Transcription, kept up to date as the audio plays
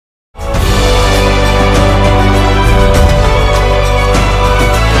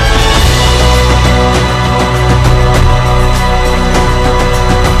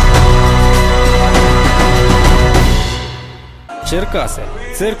Черкаси.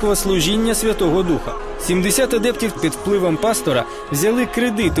 Церква служіння Святого Духа. 70 адептів під впливом пастора взяли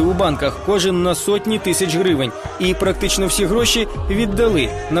кредити у банках, кожен на сотні тисяч гривень. І практично всі гроші віддали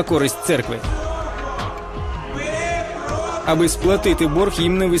на користь церкви. Аби сплатити борг,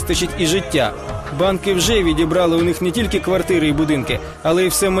 їм не вистачить і життя. Банки вже відібрали у них не тільки квартири і будинки, але й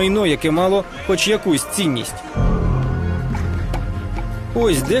все майно, яке мало хоч якусь цінність.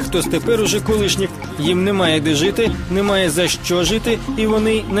 Ось дехто з тепер уже колишніх. Їм немає де жити, немає за що жити, і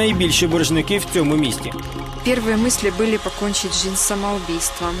вони найбільші боржники в цьому місті. Первые мысли были покончить жизнь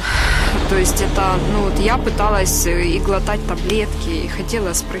самоубийством. То есть это, я пыталась и глотать таблетки, и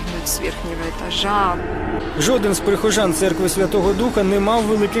хотела спрыгнуть с верхнего этажа. Жоден з прихожан церкви Святого Духа не мав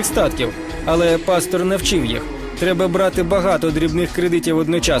великих статків, але пастор навчив їх. Треба брати багато дрібних кредитів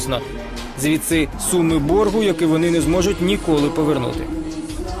одночасно. Звідси суми боргу, які вони не зможуть ніколи повернути.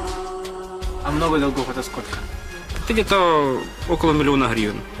 А много долгов это сколько? Это где-то около 1 миллиона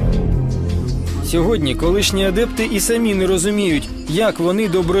гривен. Сьогодні колишні адепти і самі не розуміють, як вони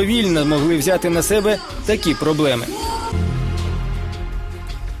добровільно могли взяти на себе такі проблеми.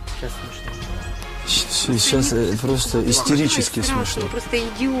 Сейчас просто истерически смешно. Просто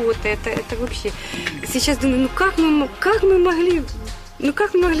идиоты, это вообще. Сейчас думаю, как мы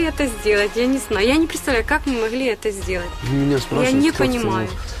могли это сделать? Я не знаю, я не представляю, как мы могли это сделать. Меня спрашивают, я не понимаю.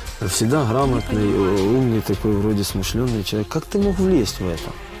 Всегда грамотный, умный такой, вроде смышленый человек. Как ты мог влезть в это?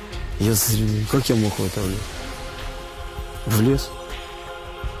 Как я мог в это влезть? Влез.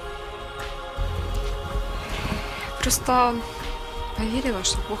 Просто поверила,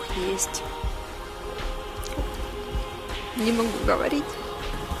 что Бог есть. Не могу говорить.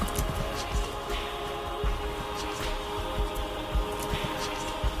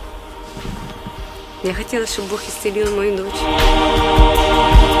 Я хотела, чтобы Бог исцелил мою дочь.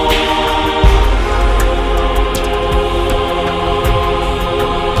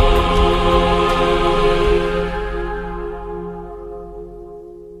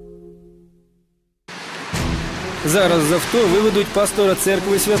 Зараз з авто виведуть пастора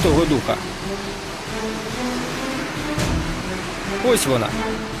церкви Святого Духа. Ось вона.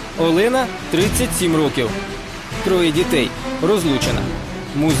 Олена, 37 років. 3 дітей. Розлучена.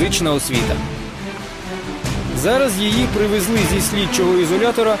 Музична освіта. Зараз її привезли зі слідчого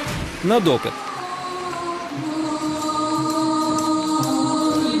ізолятора на допит.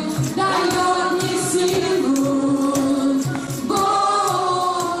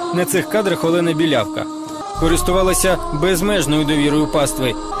 На цих кадрах Олена Білявка. Користувалася безмежною довірою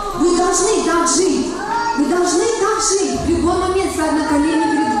пастви. Ви повинні так жити. Ви повинні так жити. В будь-який момент стати на коліні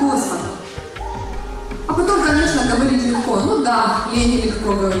перед Господом. А потім, звісно, говорити легко. Ну да, Лене легко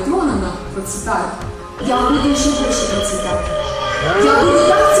говорити. Вон вона процвітає. Я буду ще більше процвітати. Я буду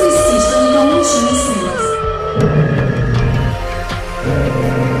так цвісти, що нікому більше не снилось.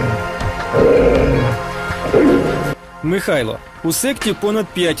 Михайло. У секті понад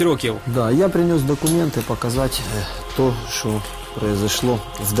 5 років. Да, я принес документы показать то, что произошло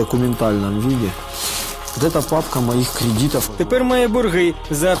в документальном виде. Вот это папка моих кредитов. Тепер має борги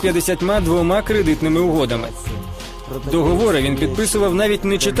за 52 кредитними угодами. Договори він підписував навіть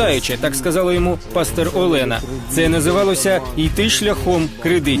не читаючи, так сказала йому пастор Олена. Це називалося «йти шляхом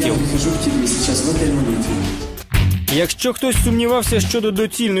кредитів». Якщо хтось сумнівався щодо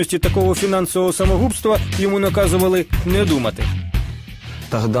доцільності такого фінансового самогубства, йому наказували не думати.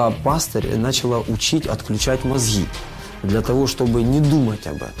 Тогда пастырь начала учить отключать мозги, для того, чтобы не думать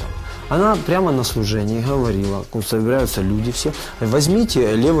об этом. Она прямо на служении говорила, собираются люди все,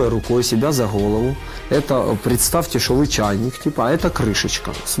 возьмите левой рукой себя за голову, это представьте, что вы чайник, типа, а это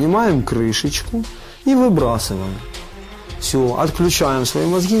крышечка. Снимаем крышечку и выбрасываем. Все, отключаем свои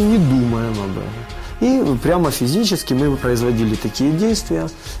мозги, не думаем об этом. И прямо физически мы производили такие действия,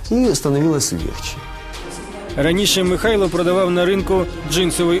 и становилось легче. Раніше Михайло продавав на ринку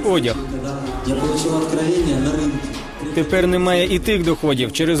джинсовий одяг. Я отримав откровення на ринку. Тепер немає і тих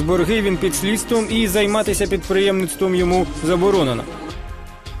доходів. Через борги він під слідством і займатися підприємництвом йому заборонено.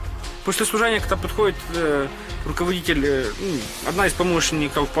 После служения, когда подходит руководитель, одна из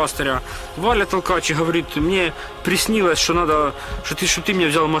помощников пастыря, Валя Толкач, и говорит, мне приснилось, что надо, что ты мне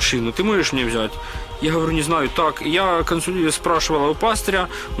взял машину, ты можешь мне взять? Я говорю, не знаю, так. Я спрашивала у пастыря,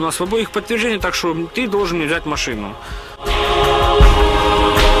 у нас в обоих подтверждение, так что ты должен мне взять машину.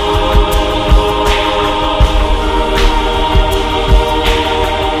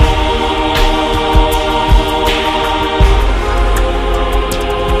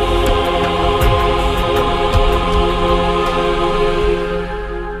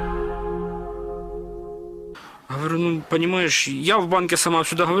 Говорю, понимаешь, я в банке сама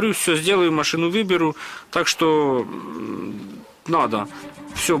всегда говорю, все сделаю, машину выберу, так что надо.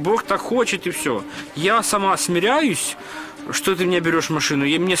 Все, Бог так хочет, и все. Я сама смиряюсь, что ты мне берешь машину.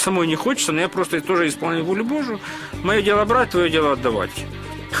 Мне самой не хочется, но я просто тоже исполняю волю Божию. Мое дело брать, твое дело отдавать.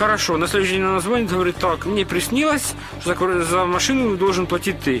 Хорошо, на следующий день она звонит, говорит, так, мне приснилось, что за машину должен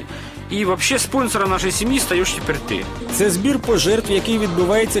платить ты. І взагалі спонсором нашої сім'ї стаєш тепер ти. Це збір пожертв, який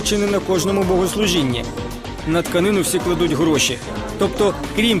відбувається чи не на кожному богослужінні. На тканину всі кладуть гроші. Тобто,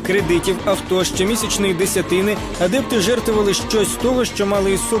 крім кредитів, авто, щомісячної десятини, адепти жертвували щось з того, що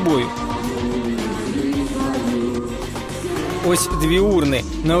мали із собою. Ось дві урни.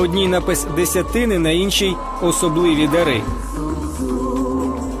 На одній напис «десятини», на іншій «особливі дари».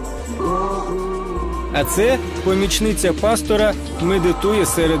 А це помічниця пастора медитує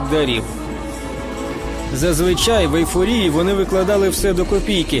серед дарів. Зазвичай в ейфорії вони викладали все до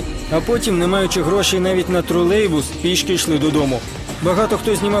копійки, а потім, не маючи грошей навіть на тролейбус, пішки йшли додому. Багато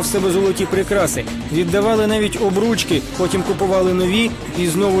хто знімав з себе золоті прикраси, віддавали навіть обручки, потім купували нові і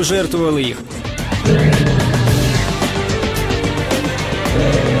знову жертвували їх.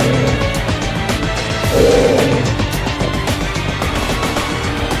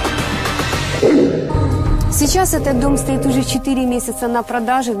 Сейчас этот дом стоит уже 4 месяца на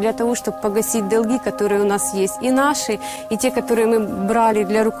продаже для того, чтобы погасить долги, которые у нас есть. И наши, и те, которые мы брали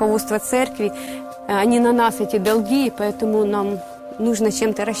для руководства церкви, они на нас, эти долги, и поэтому нам нужно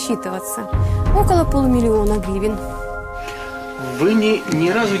чем-то рассчитываться. Около 500 000 гривен. Вы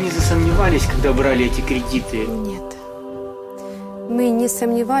ни разу не засомневались, когда брали эти кредиты? Нет. Мы не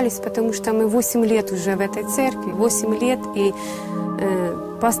сомневались, потому что мы 8 лет уже в этой церкви, 8 лет, и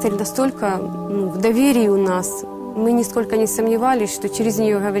пастырь настолько в доверии у нас, мы нисколько не сомневались, что через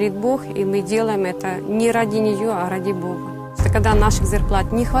нее говорит Бог, и мы делаем это не ради нее, а ради Бога. Когда наших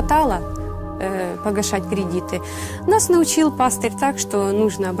зарплат не хватало погашать кредиты, нас научил пастырь так, что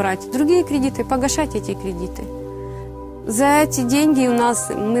нужно брать другие кредиты, погашать эти кредиты. За эти деньги у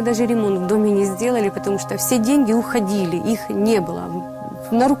нас, мы даже ремонт в доме не сделали, потому что все деньги уходили, их не было.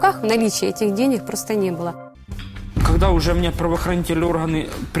 На руках в наличии этих денег просто не было. Когда уже меня правоохранительные органы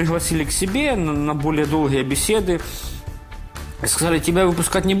пригласили к себе на более долгие беседы, сказали, тебя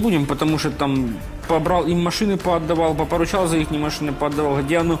выпускать не будем, потому что там побрал им машины, поотдавал, попоручал за их машины, поотдавал,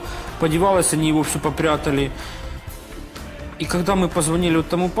 где оно подевалось, они его все попрятали. И когда мы позвонили вот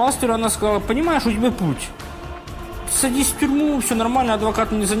тому пастору, она сказала, понимаешь, у тебя путь. Садись в тюрьму, все нормально,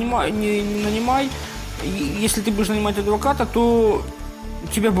 адвоката не нанимай. И если ты будешь нанимать адвоката, то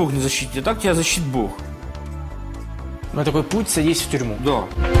тебя Бог не защитит, а так тебя защитит Бог. На такой путь садись в тюрьму. Да.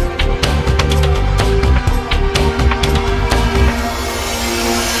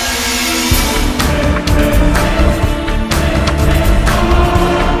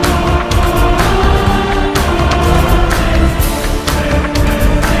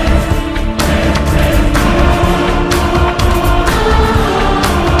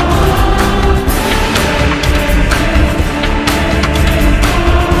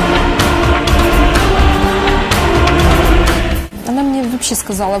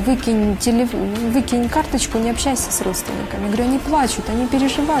 Сказала, выкинь карточку, не общайся с родственниками. Я говорю, они плачут, они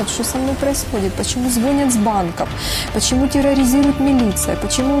переживают, что со мной происходит, почему звонят с банков, почему терроризирует милиция,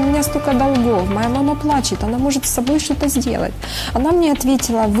 почему у меня столько долгов, моя мама плачет, она может с собой что-то сделать. Она мне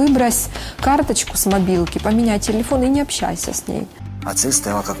ответила, выбрось карточку с мобилки, поменяй телефон и не общайся с ней. А цель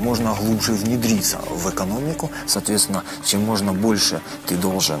стояла как можно глубже внедриться в экономику, соответственно, чем можно больше ты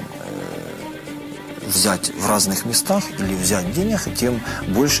должен взять в разных местах или взять денег, тем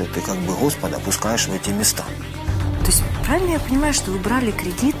больше ты как бы Господа пускаешь в эти места. То есть правильно я понимаю, что вы брали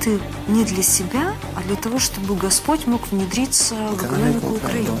кредиты не для себя, а для того, чтобы Господь мог внедриться в экономику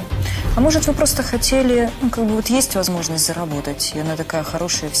Украины? А может, вы просто хотели, вот есть возможность заработать, и она такая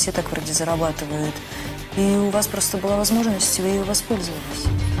хорошая, все так вроде зарабатывают, и у вас просто была возможность, вы ее воспользовались?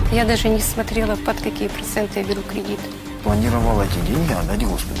 Я даже не смотрела, под какие проценты я беру кредит. Планировал эти деньги отдать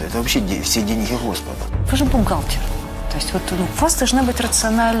Господу. Это вообще все деньги Господа. Вы же бухгалтер. То есть вот у вас должна быть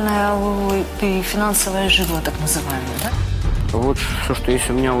рациональная и финансовая жила, так называемая, да? Вот все, что есть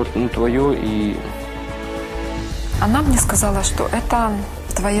у меня, вот твое и... Она мне сказала, что это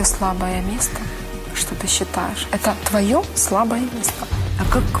твое слабое место, что ты считаешь. Это твое слабое место. А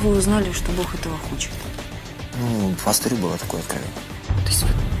как вы узнали, что Бог этого хочет? Пастырю было такое откровение. То есть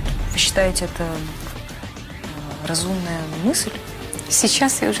вы считаете это разумная мысль?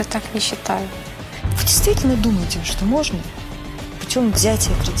 Сейчас я уже так не считаю. Вы действительно думаете, что можно путем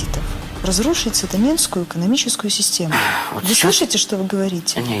взятия кредитов разрушить сатанинскую экономическую систему? Вот вы сейчас... слышите, что вы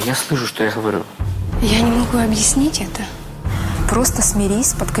говорите? Не, я слышу, что я говорю. Я не могу объяснить это. Просто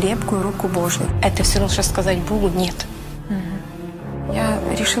смирись под крепкую руку Божью. Это все равно, что сказать Богу нет. Я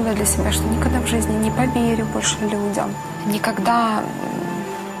решила решила для себя, что никогда в жизни не поверю больше людям, никогда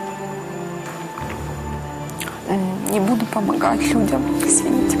не буду помогать людям.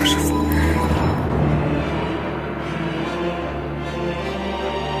 Извините, пожалуйста.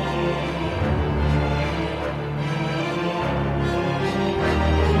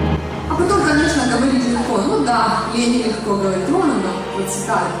 А потом, конечно, говорить легко. Ну да, Лене легко говорить, вон она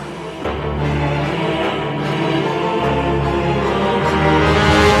процветает.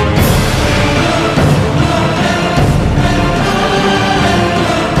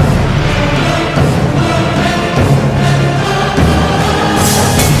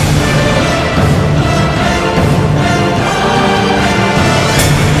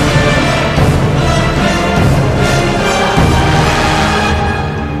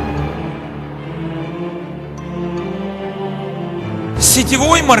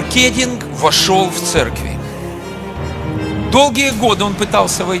 Сетевой маркетинг вошел в церкви. Долгие годы он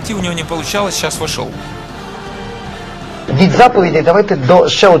пытался войти, у него не получалось, сейчас вошел. Від заповідей давайте до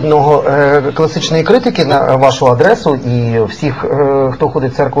ще одного класичної критики на вашу адресу і всіх, хто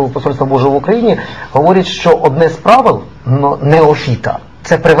ходить в церкву Посольства Божого в Україні, говорять, що одне з правил неофіта –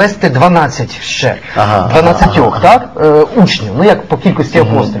 це привести 12 ще, 12 так, учнів, ну як по кількості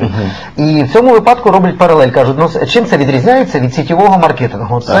апостолів. І в цьому випадку роблять паралель, кажуть, ну чим це відрізняється від сітєвого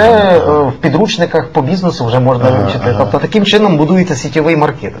маркетингу? Це в підручниках по бізнесу вже можна вивчити. Тобто таким чином будується сітєвий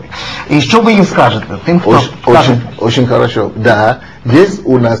маркетинг. І що ви їм скажете? Тим, хто Очень хорошо. Да, есть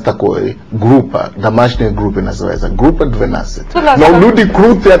у нас такой группа, домашняя группа называется, группа 12. Но люди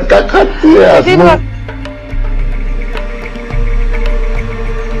крутят как хотят.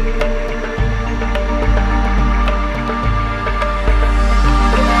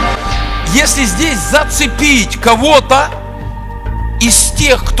 Если здесь зацепить кого-то из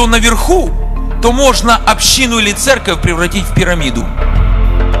тех, кто наверху, то можно общину или церковь превратить в пирамиду.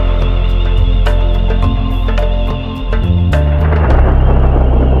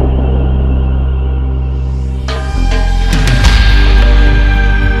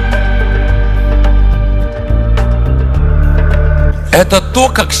 Это то,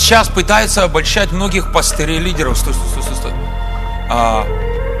 как сейчас пытаются обольщать многих пастырей, лидеров. Стой.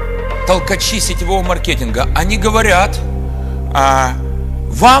 Толкачи сетевого маркетинга. Они говорят,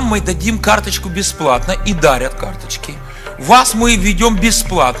 вам мы дадим карточку бесплатно, и дарят карточки. Вас мы ведем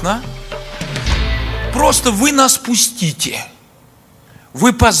бесплатно. Просто вы нас пустите.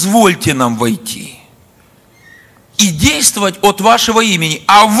 Вы позвольте нам войти. И действовать от вашего имени.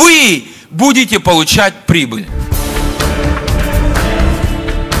 А вы будете получать прибыль.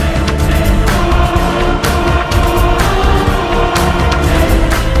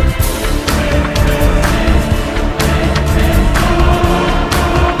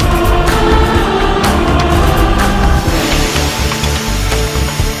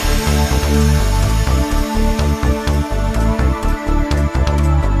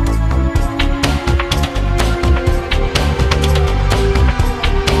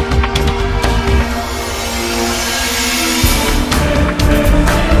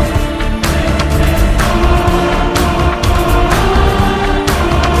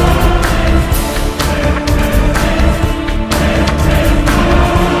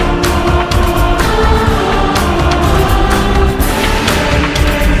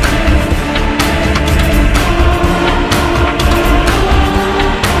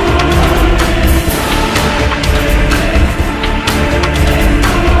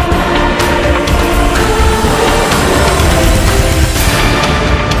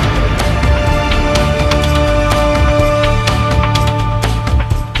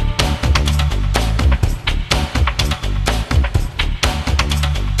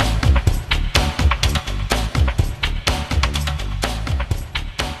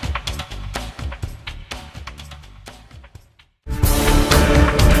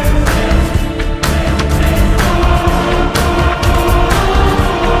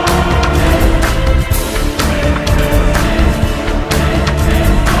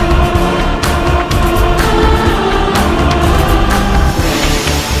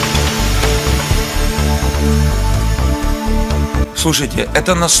 Слушайте,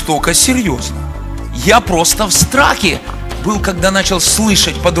 это настолько серьезно. Я просто в страхе был, когда начал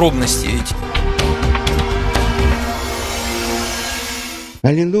слышать подробности эти.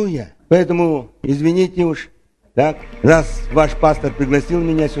 Аллилуйя. Поэтому извините уж, так, раз ваш пастор пригласил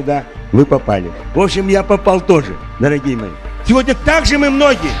меня сюда, вы попали. В общем, я попал тоже, дорогие мои. Сегодня также мы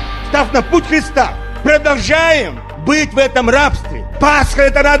многие, став на путь Христа, продолжаем быть в этом рабстве. Пасха –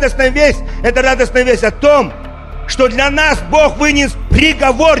 это радостная весть о том, что для нас Бог вынес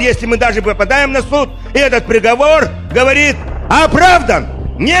приговор, если мы даже попадаем на суд. И этот приговор говорит: оправдан,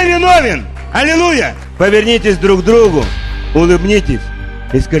 не виновен. Аллилуйя! Повернитесь друг к другу, улыбнитесь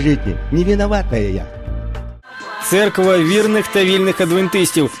и скажите, не виноватая я. Церква вірних та вільних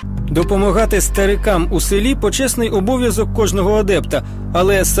адвентистів. Допомагати старикам у селі – почесний обов'язок кожного адепта.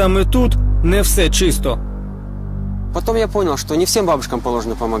 Але саме тут не все чисто. Потом я понял, что не всем бабушкам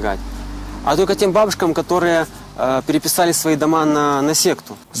положено помогать, а только тем бабушкам, которые переписали свои дома на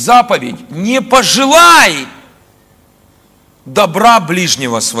секту. Заповедь: не пожелай добра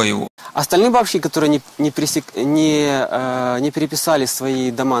ближнего своего. Остальные бабушки, которые не переписали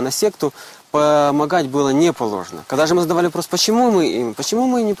свои дома на секту, помогать было не положено. Когда же мы задавали вопрос, почему мы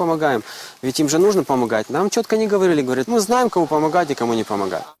им не помогаем, ведь им же нужно помогать, нам четко не говорили, говорят, мы знаем, кому помогать и кому не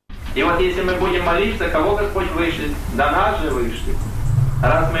помогать. И вот если мы будем молиться, кого Господь вышлет, до нас же вышлет.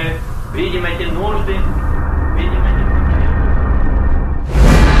 Раз мы видим эти нужды, видим эти...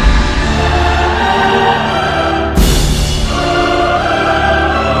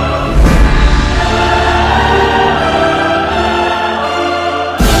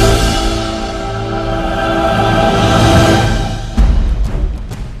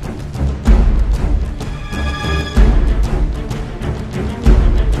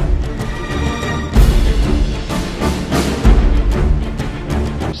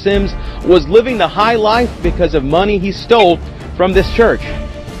 Sims was living the high life because of money he stole from this church.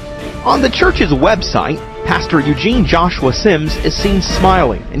 On the church's website, Pastor Eugene Joshua Sims is seen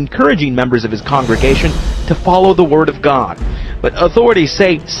smiling, encouraging members of his congregation to follow the Word of God. But authorities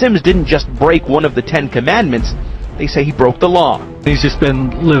say Sims didn't just break one of the 10 Commandments, they say he broke the law. He's just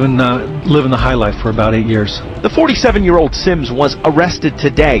been living the high life for about 8 years. The 47-year-old Sims was arrested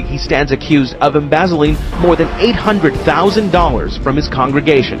today. He stands accused of embezzling more than $800,000 from his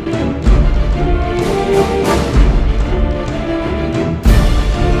congregation.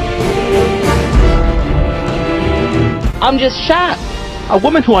 I'm just shocked. A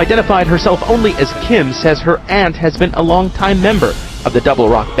woman who identified herself only as Kim says her aunt has been a long-time member of the Double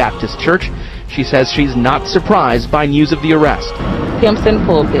Rock Baptist Church. She says she's not surprised by news of the arrest. Pimps in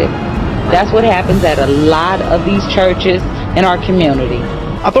pulpit. That's what happens at a lot of these churches in our community.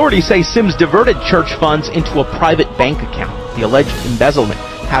 Authorities say Sims diverted church funds into a private bank account. The alleged embezzlement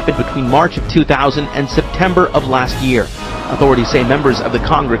happened between March of 2000 and September of last year. Authorities say members of the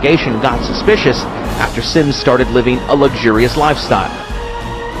congregation got suspicious after Sims started living a luxurious lifestyle.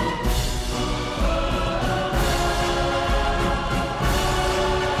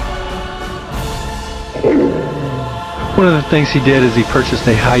 One of the things he did is he purchased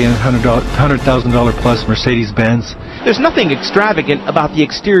a high-end $100,000 plus Mercedes-Benz. There's nothing extravagant about the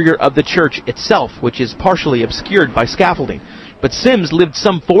exterior of the church itself, which is partially obscured by scaffolding. But Sims lived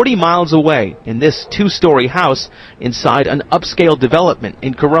some 40 miles away in this two-story house inside an upscale development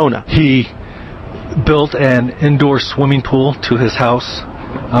in Corona. He built an indoor swimming pool to his house.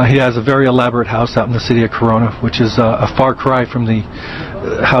 He has a very elaborate house out in the city of Corona, which is a far cry from the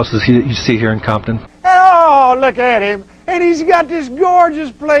houses you see here in Compton. Oh, look at him. And he's got this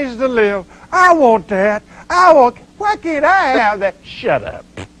gorgeous place to live. I want that. Why can't I have that? Shut up.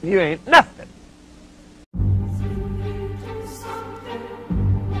 You ain't nothing.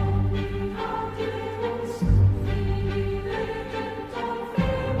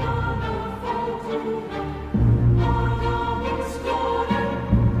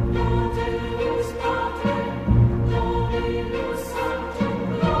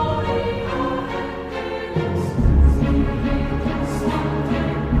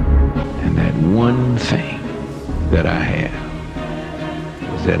 One thing that I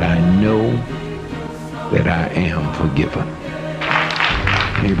have is that I know that I am forgiven.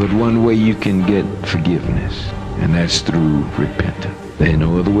 Hey, but one way you can get forgiveness, and that's through repentance. There's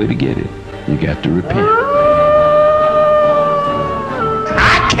no other way to get it. You got to repent.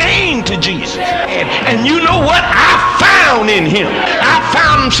 I came to Jesus, and you know what I found in him? I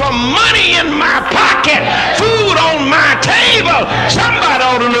found some money in my pocket, food on my table. Somebody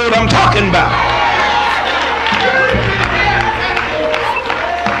ought to know what I'm talking about.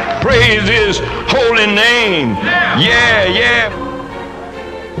 Praise his holy name. Yeah.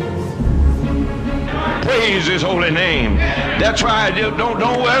 Praise his holy name. That's why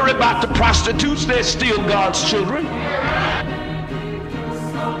don't worry about the prostitutes. They're still God's children.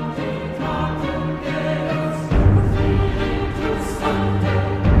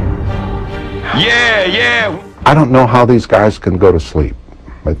 Yeah. I don't know how these guys can go to sleep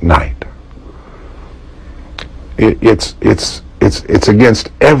at night. It's against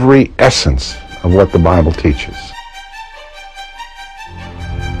every essence of what the Bible teaches.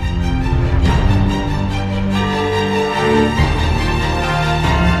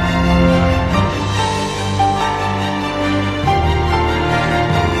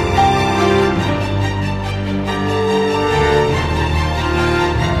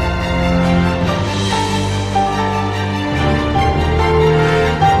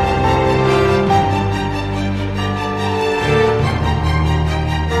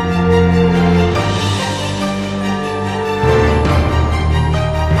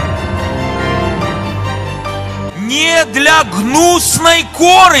 для гнусной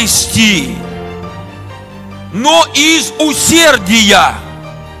корысти, но из усердия.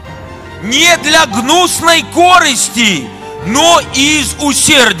 Не для гнусной корысти, но из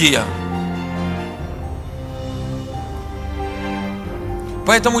усердия.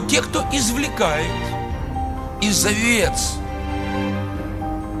 Поэтому те, кто извлекает из овец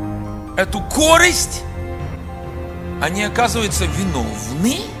эту корость, они оказываются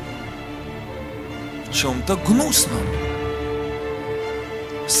виновны в чем-то гнусном,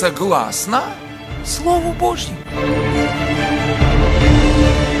 согласно Слову Божьему.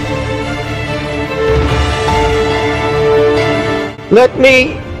 Let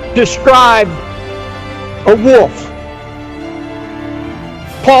me describe a wolf.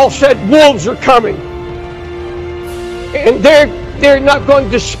 Paul said wolves are coming. And they're not going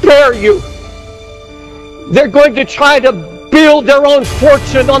to spare you. They're going to try to build their own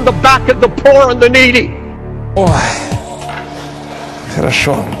fortune on the back of the poor and the needy. Ой,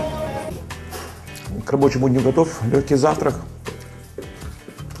 хорошо. К рабочему дню готов. Легкий завтрак.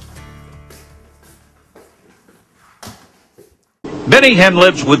 Benny Hinn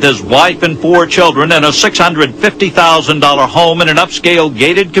lives with his wife and 4 children in a $650,000 home in an upscale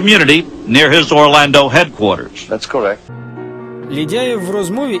gated community near his Orlando headquarters. That's correct. Лідяєв в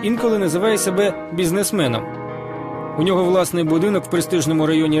розмові інколи називає себе бізнесменом. У нього власний будинок в престижному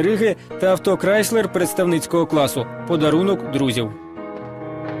районі Риги та авто Chrysler представницького класу. Подарунок друзів.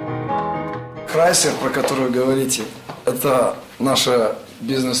 Chrysler, про которую говорите, это наша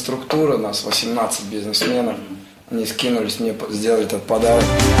бизнес-структура, нас 18 бизнесменов. Они скинулись, мне сделали этот подарок.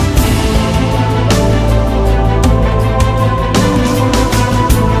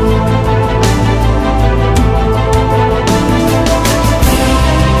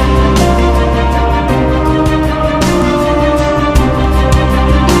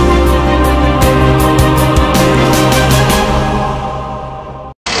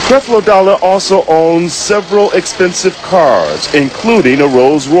 Creflo Dollar also owns several expensive cars, including a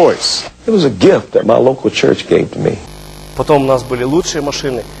Rolls Royce. It was a gift that my local church gave to me. Потом у нас были лучшие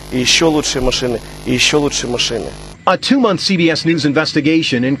машины, и еще лучшие машины, и еще лучшие машины. A 2-month CBS News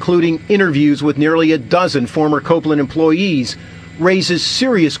investigation, including interviews with nearly a dozen former Copeland employees, raises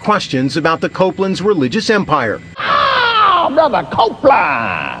serious questions about the Copeland's religious empire. Ah, Brother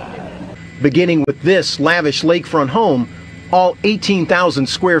Copeland! Beginning with this lavish lakefront home, all 18,000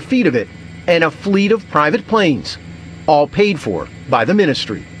 square feet of it, and a fleet of private planes, all paid for by the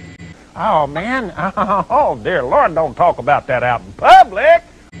ministry. Oh, man. Oh, dear Lord, don't talk about that out in public.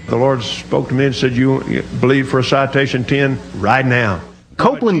 The Lord spoke to me and said, you believe for a citation 10 right now.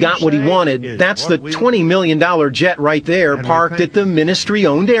 Copeland got what he wanted. That's the $20 million jet right there parked at the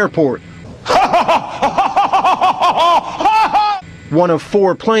ministry-owned airport. One of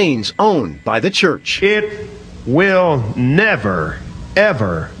 4 planes owned by the church. It will never,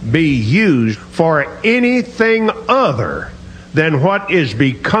 ever be used for anything other than what is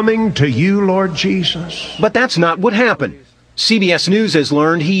becoming to you, Lord Jesus. But that's not what happened. CBS News has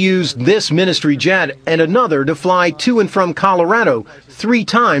learned he used this ministry jet and another to fly to and from Colorado 3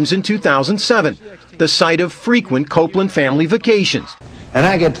 times in 2007, the site of frequent Copeland family vacations. And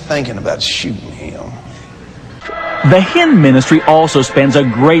I get to thinking about shooting him. The Hinn ministry also spends a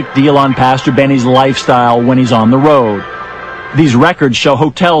great deal on Pastor Benny's lifestyle when he's on the road. These records show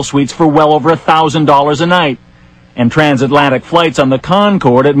hotel suites for well over $1,000 a night, and transatlantic flights on the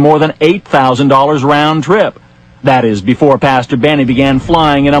Concorde at more than $8,000 round trip. That is before Pastor Benny began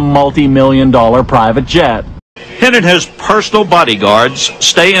flying in a multi-million-dollar private jet. Hinn and his personal bodyguards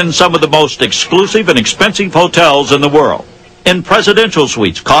stay in some of the most exclusive and expensive hotels in the world, in presidential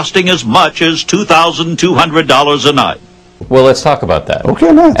suites costing as much as $2,200 a night. Well, let's talk about that.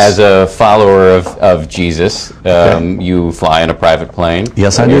 Okay, let's. As a follower of Jesus, you fly in a private plane.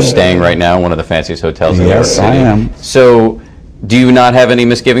 Yes, I do. You're staying right now in one of the fanciest hotels in New York City. Yes, I am. So, do you not have any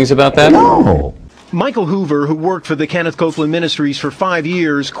misgivings about that? No. Michael Hoover, who worked for the Kenneth Copeland Ministries for 5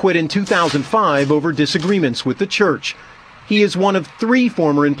 years, quit in 2005 over disagreements with the church. He is one of 3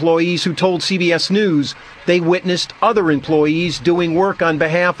 former employees who told CBS News they witnessed other employees doing work on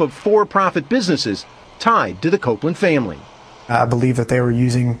behalf of for-profit businesses tied to the Copeland family. I believe that they were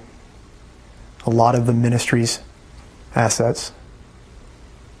using a lot of the ministry's assets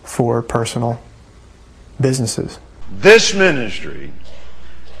for personal businesses. This ministry,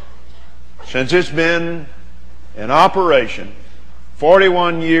 since it's been in operation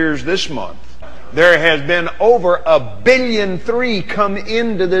 41 years this month, there has been over $1.3 billion come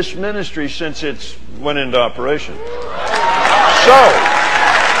into this ministry since it's went into operation. So,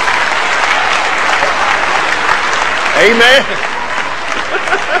 amen.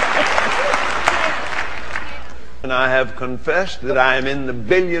 And I have confessed that I am in the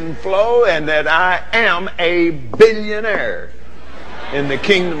billion flow and that I am a billionaire in the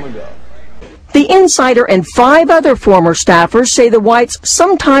kingdom of God. The insider and 5 other former staffers say the Whites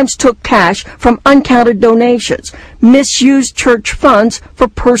sometimes took cash from uncounted donations, misused church funds for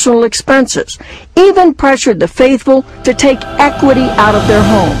personal expenses, even pressured the faithful to take equity out of their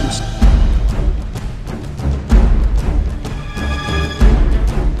homes.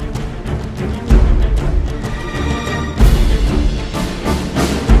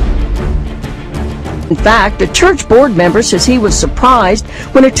 In fact, a church board member says he was surprised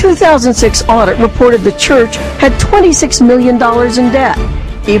when a 2006 audit reported the church had $26 million in debt,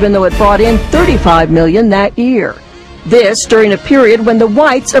 even though it brought in $35 million that year. This during a period when the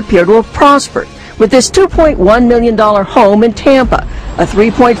Whites appear to have prospered, with this $2.1 million home in Tampa, a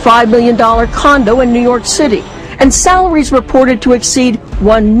 $3.5 million condo in New York City, and salaries reported to exceed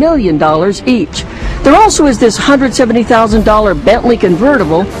 $1 million each. There also is this $170,000 Bentley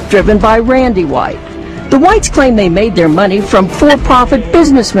convertible driven by Randy White. The Whites claim they made their money from for-profit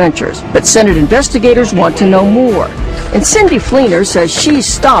business ventures, but Senate investigators want to know more. And Cindy Fleener says she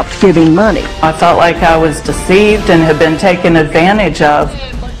stopped giving money. I felt like I was deceived and had been taken advantage of.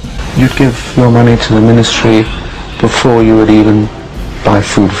 You'd give your money to the ministry before you would even buy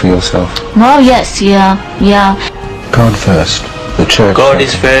food for yourself. Oh yes, yeah. God first, the church. God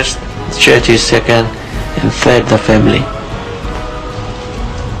is first, the church is second, and third the family.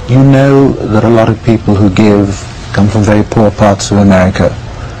 You know that a lot of people who give come from very poor parts of America.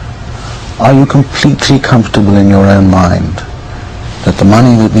 Are you completely comfortable in your own mind that the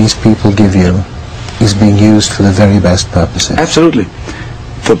money that these people give you is being used for the very best purposes? Absolutely.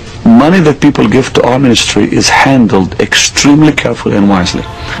 The money that people give to our ministry is handled extremely carefully and wisely.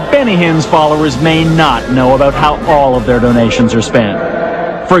 Benny Hinn's followers may not know about how all of their donations are spent.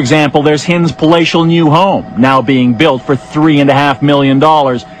 For example, there's Hinn's palatial new home, now being built for $3.5 million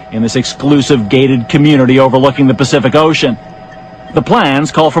in this exclusive gated community overlooking the Pacific Ocean. The plans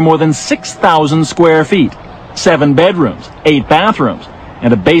call for more than 6,000 square feet, 7 bedrooms, 8 bathrooms,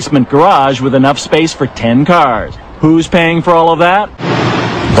 and a basement garage with enough space for 10 cars. Who's paying for all of that?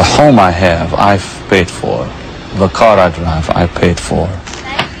 The home I have, I've paid for. The car I drive, I paid for.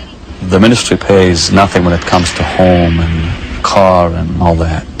 The ministry pays nothing when it comes to home and car and all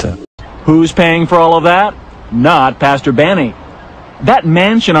that. Who's paying for all of that? Not Pastor Benny. That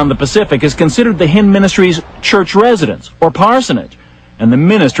mansion on the Pacific is considered the Hinn Ministry's church residence or parsonage, and the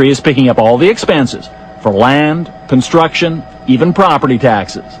ministry is picking up all the expenses for land, construction, even property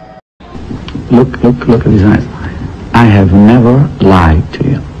taxes. Look at his eyes. I have never lied to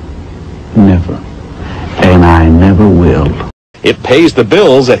you. Never. And I never will. It pays the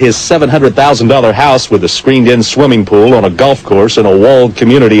bills at his $700,000 house with a screened-in swimming pool on a golf course in a walled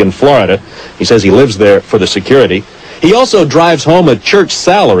community in Florida. He says he lives there for the security. He also drives home a church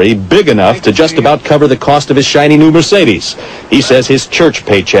salary big enough to just about cover the cost of his shiny new Mercedes. He says his church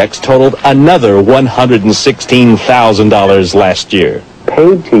paychecks totaled another $116,000 last year.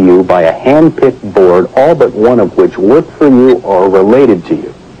 Paid to you by a hand-picked board, all but one of which worked for you or related to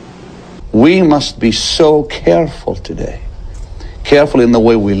you. We must be so careful today. Careful in the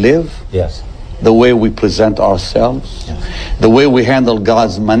way we live. Yes. The way we present ourselves. Yes. The way we handle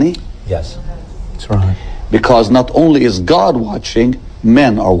God's money. Yes. That's right. Because not only is God watching,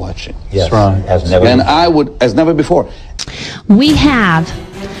 men are watching. Yes. That's right. As never before. We have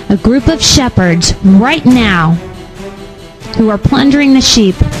a group of shepherds right now who are plundering the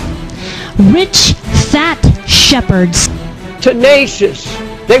sheep. Rich, fat shepherds. Tenacious.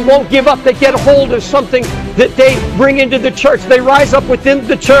 They won't give up. They get hold of something that they bring into the church. They rise up within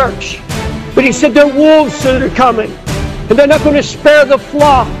the church. But he said there are wolves that are coming. And they're not going to spare the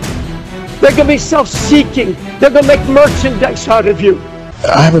flock. They're going to be self-seeking. They're going to make merchandise out of you.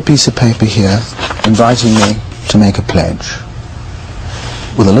 I have a piece of paper here inviting me to make a pledge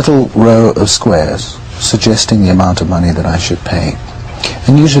with a little row of squares suggesting the amount of money that I should pay.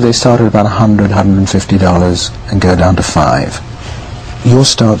 And usually they start at about $100, $150 and go down to $5. Yours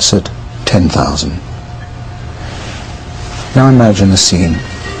starts at $10,000. Now imagine the scene.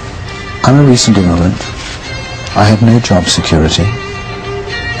 I'm a recent immigrant. I have no job security.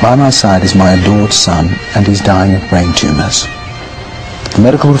 By my side is my adored son, and he's dying of brain tumors. The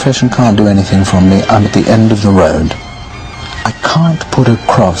medical profession can't do anything for me. I'm at the end of the road. I can't put a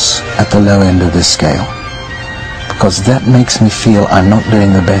cross at the low end of this scale, because that makes me feel I'm not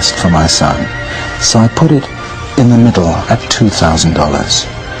doing the best for my son. So I put it in the middle at $2,000.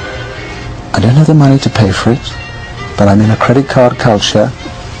 I don't have the money to pay for it, but I'm in a credit card culture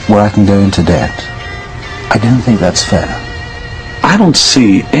where I can go into debt. I don't think that's fair. I don't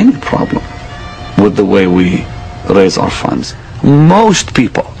see any problem with the way we raise our funds. Most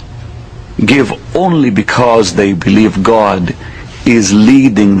people give only because they believe God is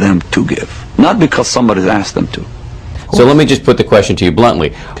leading them to give, not because somebody's asked them to. So let me just put the question to you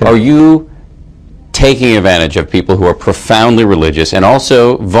bluntly. Okay. Are you taking advantage of people who are profoundly religious and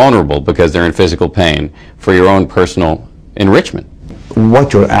also vulnerable because they're in physical pain for your own personal enrichment?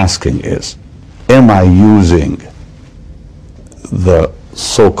 What you're asking is, am I using the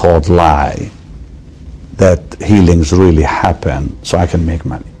so-called lie that healings really happen so I can make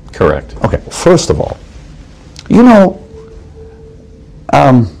money? Correct. Okay, first of all, you know,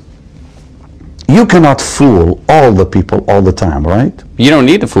 you cannot fool all the people all the time, right? You don't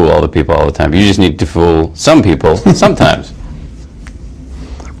need to fool all the people all the time. You just need to fool some people sometimes.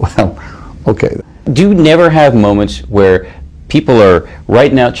 Well, okay. Do you never have moments where people are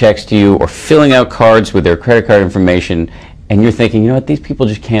writing out checks to you or filling out cards with their credit card information and you're thinking, you know what, these people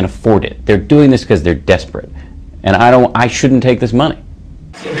just can't afford it. They're doing this because they're desperate. And I shouldn't take this money.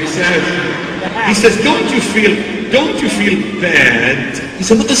 So he says, don't you feel bad?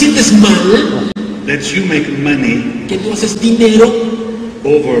 Dice, ¿no te sientes mal? That you make money que tú haces dinero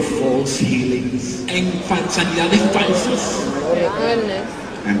over false healings. En sanidades falsas.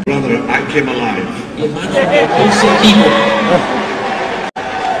 And brother, I came alive. Y hermano, yo estoy vivo.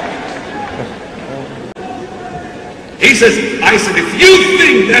 I said, if you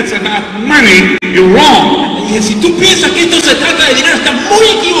think that's about money, you're wrong. Y si tú piensas que esto se trata de dinero, estás muy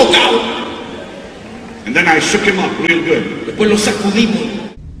equivocado. And then I shook him up real good. Después lo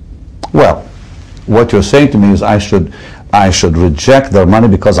sacudimos. Well, what you're saying to me is I should reject their money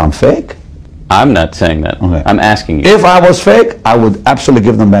because I'm fake? I'm not saying that. Okay. I'm asking you. If I was fake, I would absolutely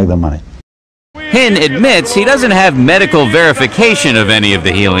give them back their money. Hinn admits he doesn't have medical verification of any of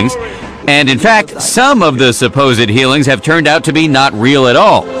the healings, and in fact, some of the supposed healings have turned out to be not real at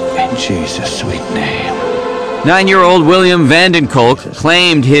all. In Jesus' sweet name. 9-year-old William Vandenkolk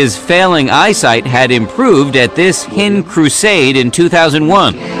claimed his failing eyesight had improved at this Hinn crusade in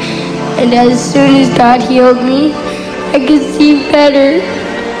 2001. And as soon as God healed me, I could see better.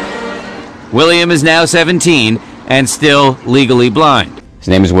 William is now 17 and still legally blind. His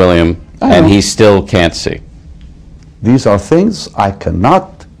name is William, and he still can't see. These are things I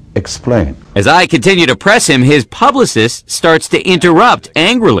cannot explain. As I continue to press him, his publicist starts to interrupt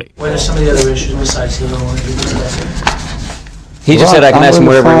angrily. What are some of the other issues besides you don't want to be discussing? He just said I can ask him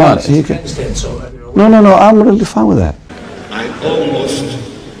whatever he wants. No, I'm really fine with that. I almost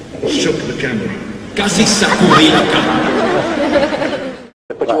shook the camera. Casi sacudí la cámara.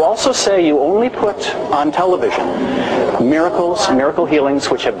 But you also say you only put on television miracle healings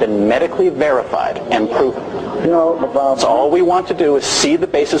which have been medically verified and proven. So all we want to do is see the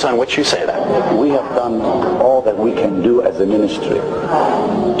basis on which you say that. We have done all that we can do as a ministry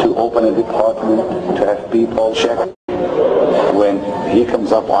to open a department, to have people check. When he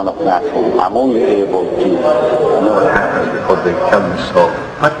comes up on a platform, I'm only able to know what happens because they tell me so.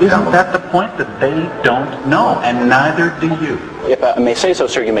 But isn't that the point, that they don't know, and neither do you? If I may say so,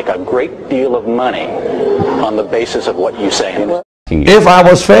 sir, you make a great deal of money on the basis of what you say. If I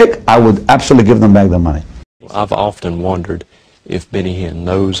was fake, I would absolutely give them back their money. I've often wondered if Benny Hinn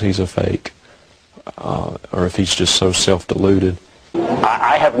knows he's a fake, or if he's just so self-deluded.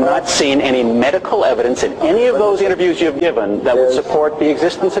 I have not seen any medical evidence in any of those interviews you've given that would support the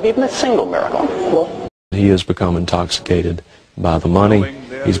existence of even a single miracle. He has become intoxicated by the money.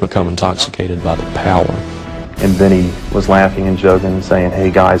 He's become intoxicated by the power. And Benny was laughing and joking and saying, hey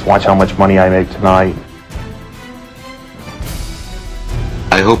guys, watch how much money I make tonight.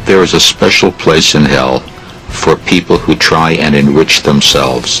 I hope there is a special place in hell for people who try and enrich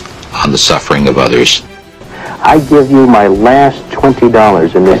themselves on the suffering of others. I give you my last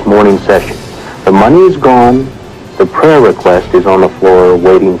 $20 in this morning session. The money is gone. The prayer request is on the floor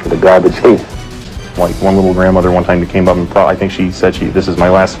waiting for the garbage heap. Like one little grandmother one time came up and I think she said, this is my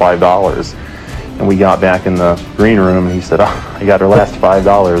last $5. And we got back in the green room and he said, oh, I got her last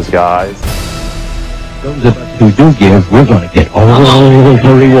 $5, guys. Those who do give, we're going to get all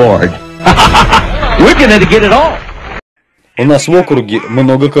the reward. We're going to get it all. У нас в округе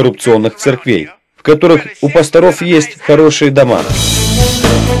много коррупционных церквей, в которых у пасторов есть хорошие дома.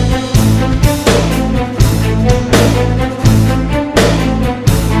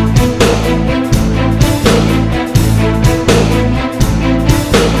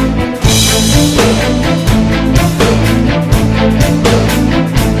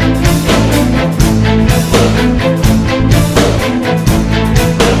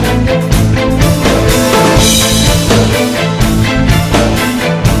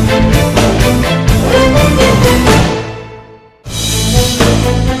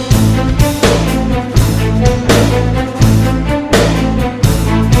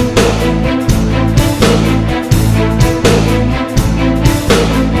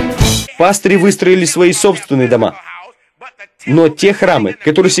 Пастыри выстроили свои собственные дома. Но те храмы,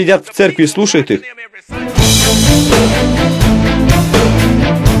 которые сидят в церкви и слушают их,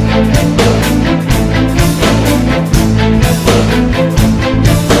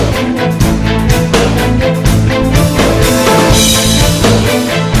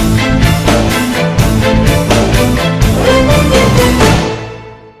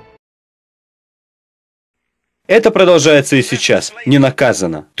 это продолжается и сейчас, не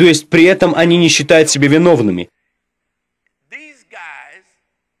наказано. То есть при этом они не считают себя виновными.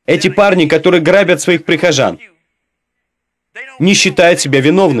 Эти парни, которые грабят своих прихожан, не считают себя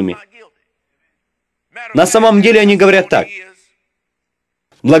виновными. На самом деле они говорят так: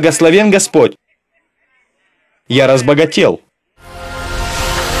 «Благословен Господь, я разбогател».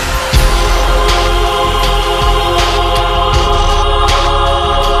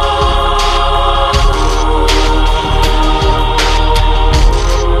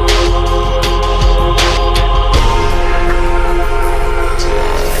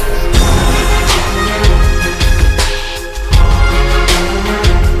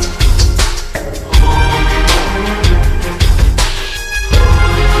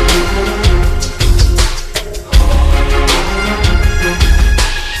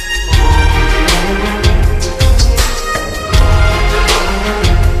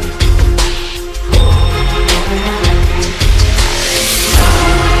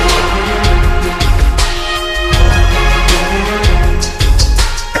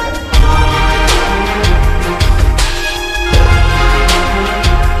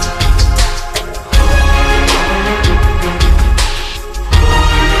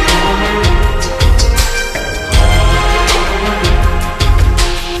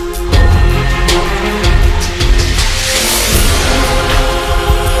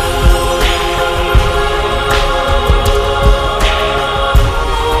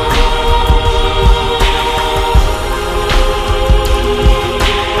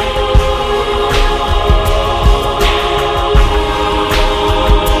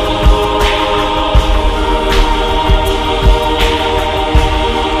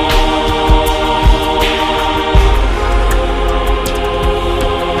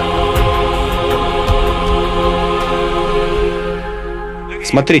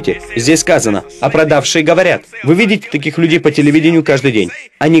 Смотрите, здесь сказано, а продавшие говорят. Вы видите таких людей по телевидению каждый день.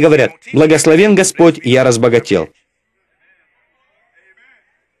 Они говорят: «Благословен Господь, я разбогател».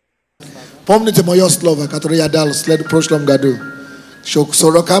 Помните мое слово, которое я дал в прошлом году? Что к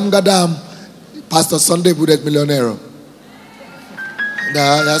 40 годам пастор Sunday будет миллионером.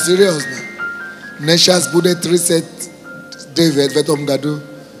 Да, я серьезно. Мне сейчас будет 39 в этом году.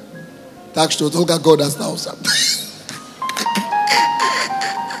 Так что только год остался.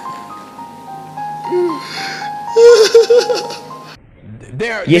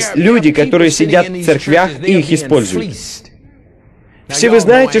 Есть люди, которые сидят в церквях и их используют. Все вы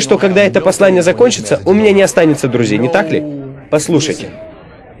знаете, что когда это послание закончится, у меня не останется друзей, не так ли? Послушайте.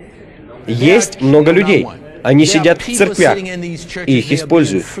 Есть много людей. Они сидят в церквях и их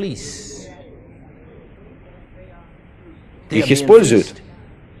используют. Их используют.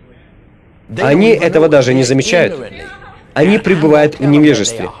 Они этого даже не замечают. Они пребывают в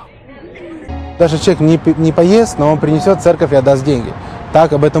невежестве. Даже человек не поест, но он принесет в церковь и отдаст деньги.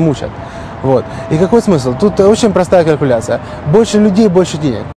 Так об этом учат. Вот. И какой смысл? Тут очень простая калькуляция. Больше людей, больше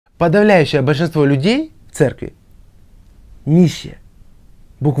денег. Подавляющее большинство людей в церкви нищие.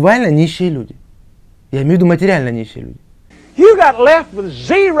 Буквально нищие люди. Я имею в виду материально нищие люди. You got left with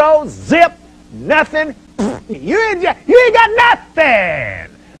zero, zip, nothing. You ain't got nothing.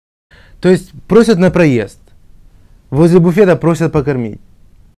 То есть просят на проезд. Возле буфета просят покормить.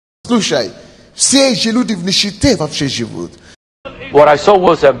 Слушай, все эти люди в нищете вообще живут. What I saw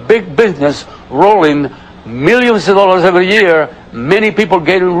was a big business rolling millions of dollars every year, many people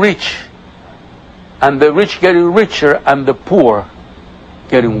getting rich, and the rich getting richer, and the poor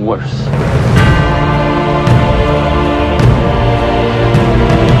getting worse.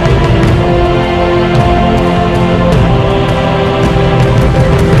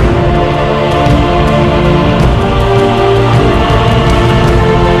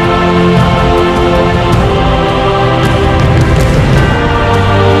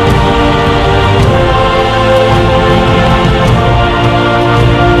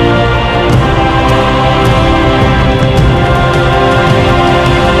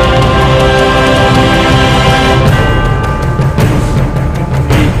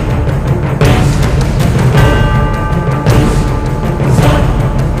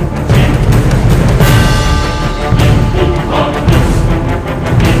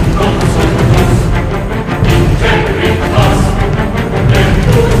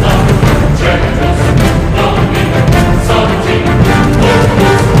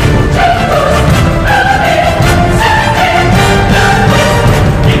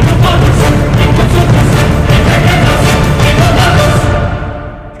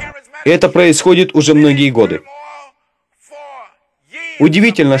 Это происходит уже многие годы.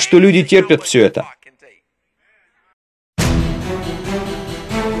 Удивительно, что люди терпят все это.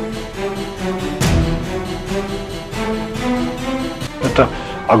 Это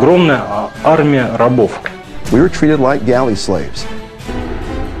огромная армия рабов. We were treated like galley slaves.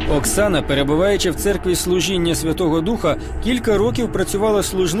 Оксана, перебуваючи в церкві служіння Святого Духа, кілька років працювала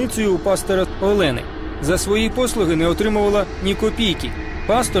служницею у пастора Олени. За свої послуги не отримувала ні копійки.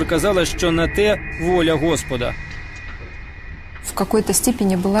 Пастор казала, що на те воля Господа. В какой-то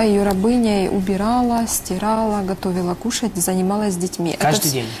степени была ее рабыней, убирала, стирала, готовила кушать, занималась с детьми.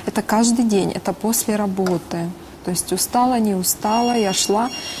 Каждый день? Это каждый день, это после работы. То есть устала, не устала, я шла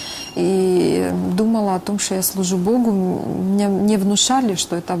и думала о том, что я служу Богу. Мне внушали,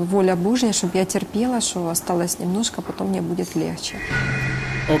 что это воля Божья, чтобы я терпела, что осталось немножко, потом мне будет легче.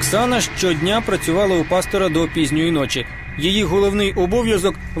 Оксана щодня працювала у пастора до пізньої ночі. Її головний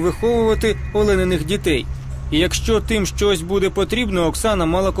обов'язок – виховувати Олениних дітей. І якщо тим щось буде потрібно, Оксана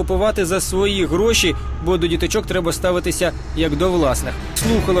мала купувати за свої гроші, бо до діточок треба ставитися як до власних.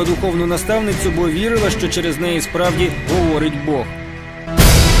 Слухала духовну наставницю, бо вірила, що через неї справді говорить Бог.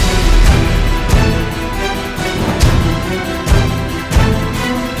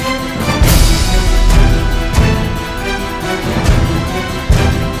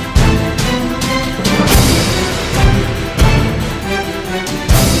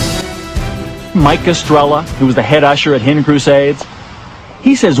 Mike Estrella, who was the head usher at Hidden Crusades,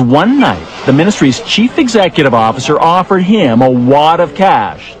 he says one night the ministry's chief executive officer offered him a wad of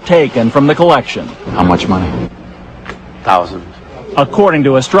cash taken from the collection. How much money? Thousands. According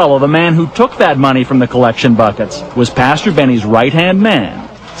to Estrella, the man who took that money from the collection buckets was Pastor Benny's right-hand man,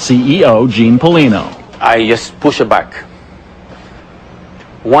 CEO Gene Polino. I just push it back.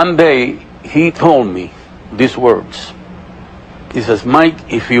 One day he told me these words. He says, Mike,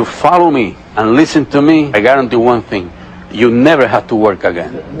 if you follow me and listen to me, I guarantee one thing. You never have to work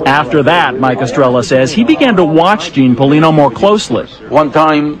again. After that, Mike Estrella says, he began to watch Gene Polino more closely. One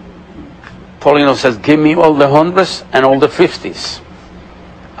time, Polino says, give me all the hundreds and all the 50s.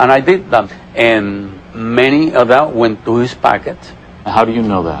 And I did that. And many of that went to his pocket. How do you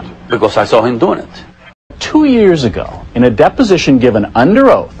know that? Because I saw him doing it. 2 years ago, in a deposition given under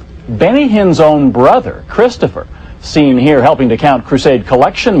oath, Benny Hinn's own brother, Christopher, seen here helping to count crusade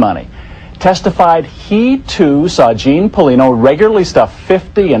collection money, testified he too saw Gene Polino regularly stuff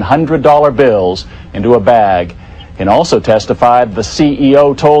 $50 and $100 bills into a bag, and also testified the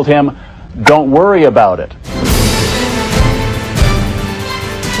CEO told him, don't worry about it.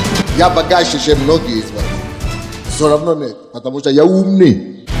 Я богаче, чем многие из вас. Все равно нет, потому что я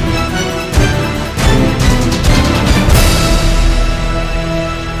умный.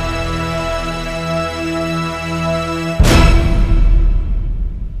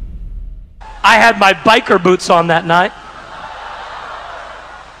 I had my biker boots on that night.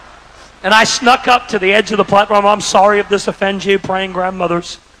 And I snuck up to the edge of the platform. I'm sorry if this offends you, praying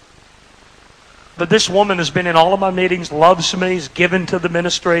grandmothers. But this woman has been in all of my meetings, loves me, is given to the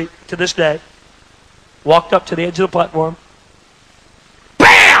ministry to this day. Walked up to the edge of the platform.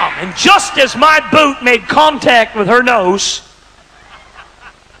 BAM! And just as my boot made contact with her nose,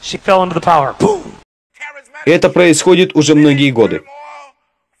 she fell into the power. Boom! Это происходит уже многие годы.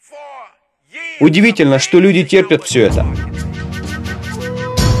 Удивительно, что люди терпят все это.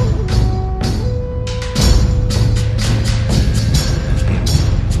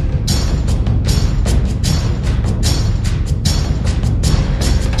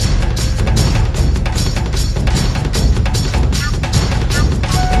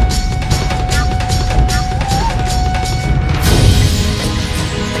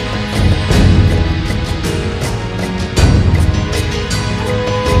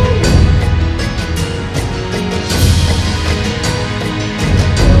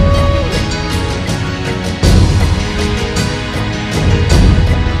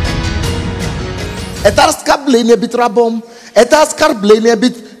 Это оскорбление быть рабом. Это оскорбление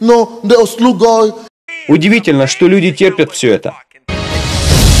быть, слугой. Удивительно, что люди терпят все это.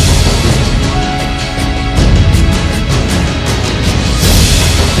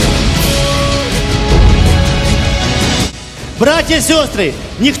 Братья и сестры,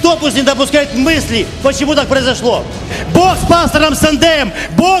 никто пусть не допускает мысли, почему так произошло. Бог с пастором Сандеем,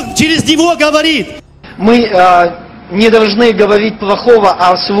 Бог через него говорит. Мы не должны говорить плохого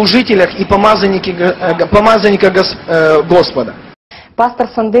о служителях и помазанниках Господа. Пастор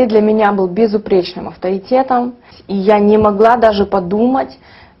Сандей для меня был безупречным авторитетом, и я не могла даже подумать,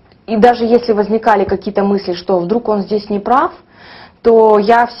 и даже если возникали какие-то мысли, что вдруг он здесь не прав, то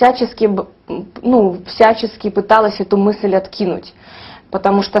я всячески пыталась эту мысль откинуть.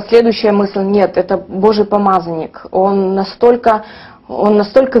 Потому что следующая мысль: нет, это Божий помазанник. Он настолько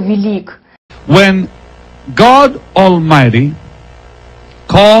велик. When God Almighty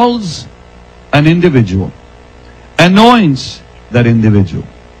calls an individual, anoints that individual,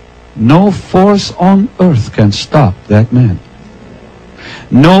 no force on earth can stop that man.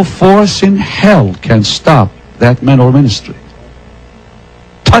 No force in hell can stop that man or ministry.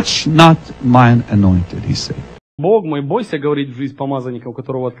 Touch not mine anointed, he said. Бог мой, бойся говорить в жизнь помазанника, у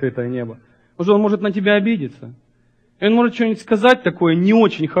которого открытое небо. Потому что он может на тебя обидеться. И он может что-нибудь сказать такое не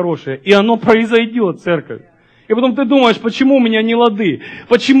очень хорошее, и оно произойдет, церковь. И потом ты думаешь, почему у меня не лады?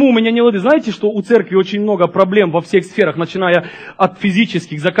 Почему у меня не лады? Знаете, что у церкви очень много проблем во всех сферах, начиная от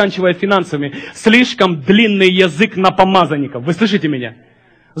физических, заканчивая финансовыми. Слишком длинный язык на помазанников. Вы слышите меня?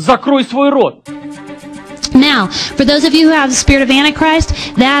 Закрой свой рот. Now, for those of you who have the spirit of Antichrist,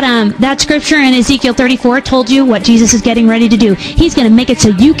 that scripture in Ezekiel 34 told you what Jesus is getting ready to do. He's going to make it so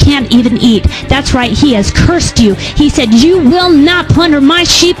you can't even eat. That's right, he has cursed you. He said, you will not plunder my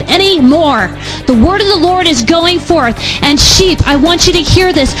sheep anymore. The word of the Lord is going forth. And sheep, I want you to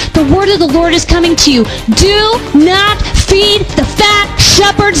hear this. The word of the Lord is coming to you. Do not feed the fat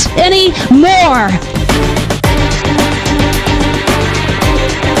shepherds anymore.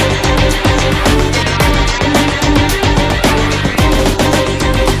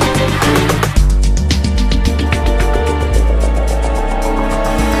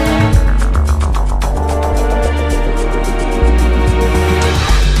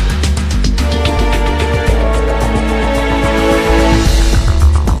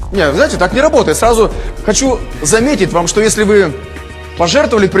 Не, знаете, так не работает. Сразу хочу заметить вам, что если вы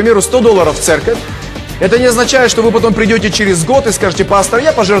пожертвовали, к примеру, $100 в церковь, это не означает, что вы потом придете через год и скажете: пастор,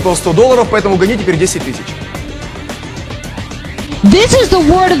 я пожертвовал $100, поэтому гони теперь 10 000. This is the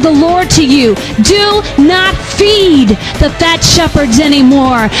word of the Lord to you. Do not feed the fat shepherds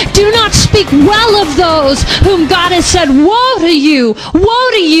anymore. Do not speak well of those whom God has said, woe to you,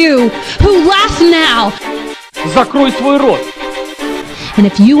 who laugh now. Закрой свой рот. And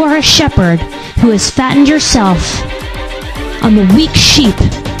if you are a shepherd who has fattened yourself on the weak sheep,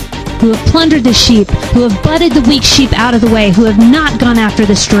 who have plundered the sheep, who have butted the weak sheep out of the way, who have not gone after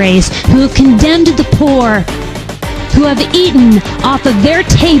the strays, who have condemned the poor, who have eaten off of their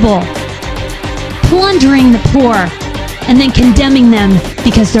table, plundering the poor, and then condemning them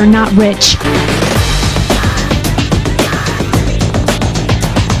because they're not rich.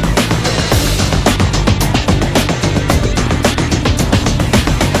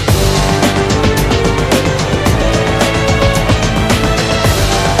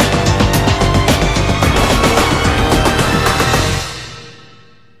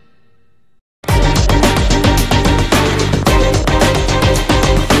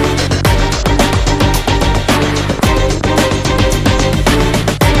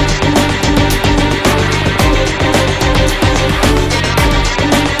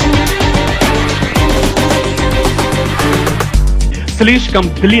 Слишком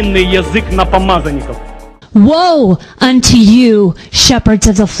длинный язык на помазанников. Woe unto you, shepherds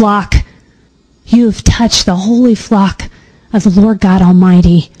of the flock! You have touched the holy flock of the Lord God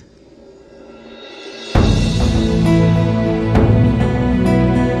Almighty.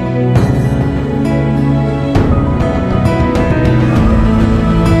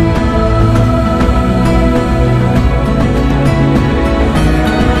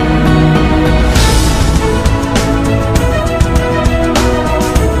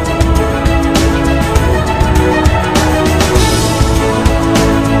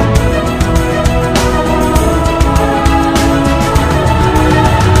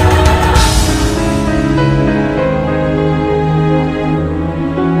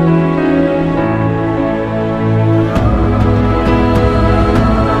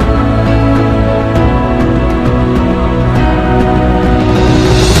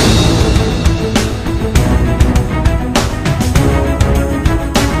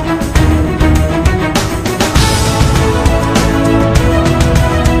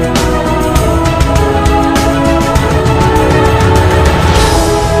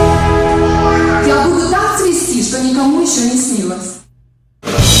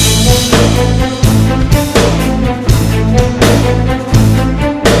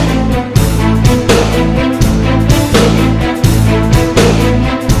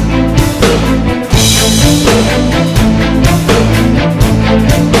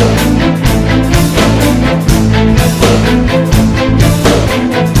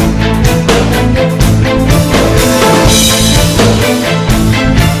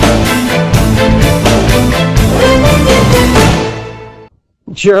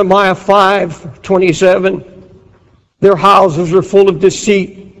 Jeremiah 5:27, Their houses are full of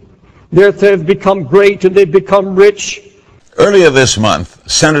deceit. They have become great and they've become rich. Earlier this month,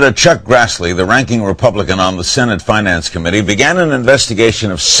 Senator Chuck Grassley, the ranking Republican on the Senate Finance Committee, began an investigation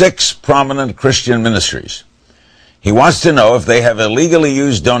of 6 prominent Christian ministries. He wants to know if they have illegally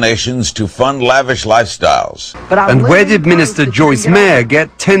used donations to fund lavish lifestyles. And where did Minister Joyce Mayer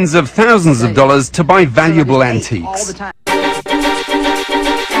get tens of thousands of dollars to buy valuable antiques?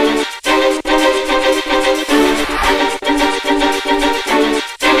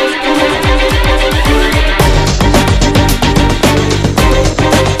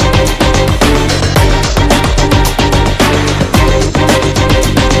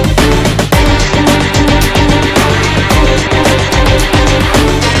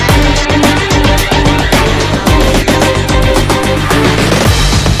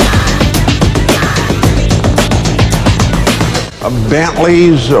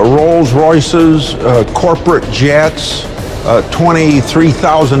 Bentleys, Rolls Royces, corporate jets,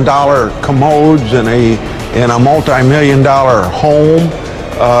 $23,000 commodes in a multi-million-dollar home.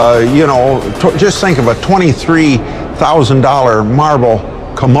 You know, just think of a $23,000 marble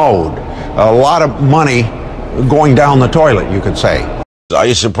commode. A lot of money going down the toilet, you could say. Are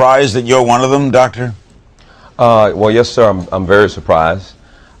you surprised that you're one of them, Doctor? Well, yes, sir. I'm very surprised.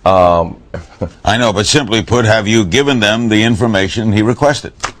 I know, but simply put, have you given them the information he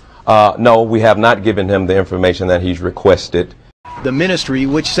requested? No, we have not given him the information that he's requested. The ministry,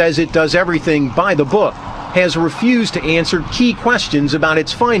 which says it does everything by the book, has refused to answer key questions about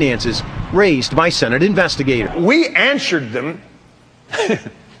its finances raised by Senate investigators. We answered them.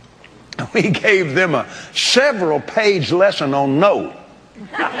 We gave them a several-page lesson on no.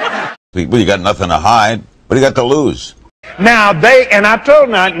 Well, you got nothing to hide. What do you got to lose? Now I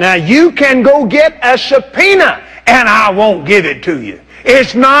told them, now you can go get a subpoena and I won't give it to you.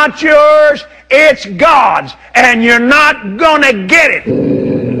 It's not yours, it's God's, and you're not gonna get it.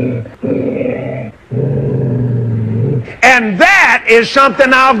 And that is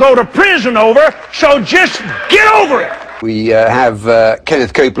something I'll go to prison over, so just get over it. We have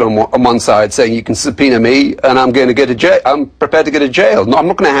Kenneth Copeland on one side saying you can subpoena me and I'm going to go to jail. I'm prepared to go to jail. No, I'm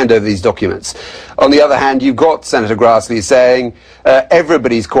not going to hand over these documents. On the other hand, you've got Senator Grassley saying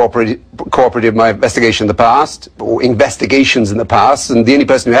everybody's cooperated in my investigation in the past, or investigations in the past, and the only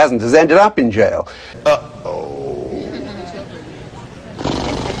person who hasn't has ended up in jail.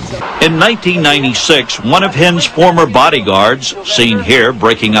 In 1996, one of Hinn's former bodyguards, seen here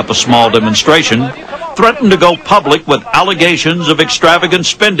breaking up a small demonstration, threatened to go public with allegations of extravagant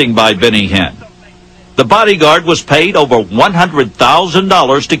spending by Benny Hinn. The bodyguard was paid over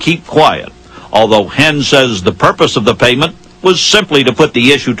 $100,000 to keep quiet, although Hinn says the purpose of the payment was simply to put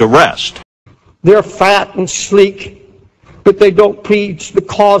the issue to rest. They're fat and sleek, but they don't preach the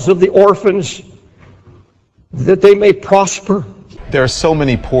cause of the orphans, that they may prosper. There are so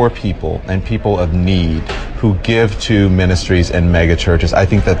many poor people and people of need who give to ministries and mega churches. I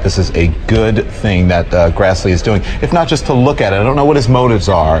think that this is a good thing that Grassley is doing. If not just to look at it, I don't know what his motives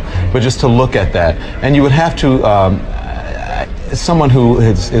are, but just to look at that. And you would have to, someone who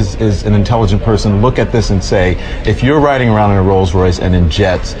is an intelligent person, look at this and say, if you're riding around in a Rolls Royce and in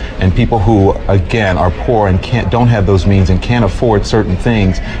jets, and people who, again, are poor and don't have those means and can't afford certain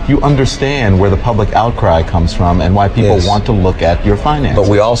things, you understand where the public outcry comes from and why people want to look at your finances. But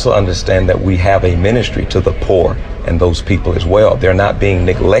we also understand that we have a ministry to the poor and those people as well. They're not being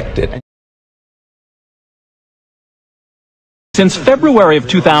neglected. Since February of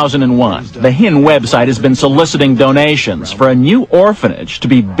 2001, the Hinn website has been soliciting donations for a new orphanage to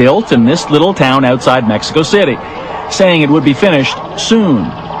be built in this little town outside Mexico City, saying it would be finished soon.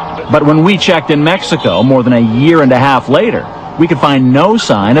 But when we checked in Mexico more than a year and a half later, we could find no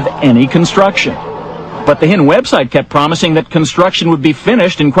sign of any construction. But the Hinn website kept promising that construction would be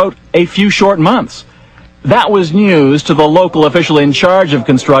finished in, quote, a few short months. That was news to the local official in charge of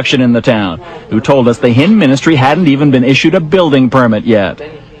construction in the town, who told us the Hinn ministry hadn't even been issued a building permit yet.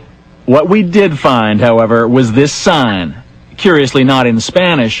 What we did find, however, was this sign, curiously not in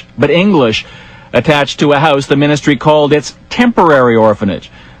Spanish, but English, attached to a house the ministry called its temporary orphanage,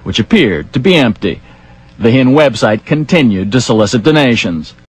 which appeared to be empty. The Hinn website continued to solicit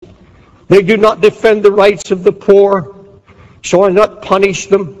donations. They do not defend the rights of the poor, so I not punish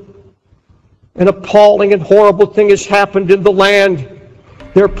them. An appalling and horrible thing has happened in the land.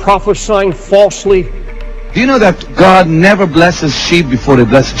 They're prophesying falsely. Do you know that God never blesses sheep before he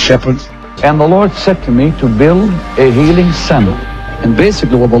blesses shepherds? And the Lord said to me to build a healing center. And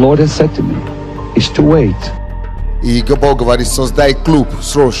basically what the Lord has said to me is to wait. И Бог говорит, создай клуб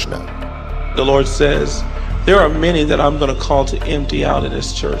срочно. The Lord says, there are many that I'm going to call to empty out in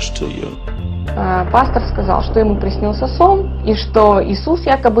this church to you. пастор сказал, что ему приснился сон, и что Иисус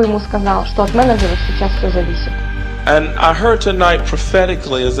якобы ему сказал, что от менеджеров сейчас все зависит. And I heard tonight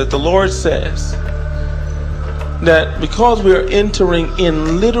prophetically is that the Lord says that because we are entering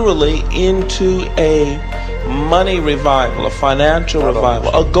in literally into a money revival, a financial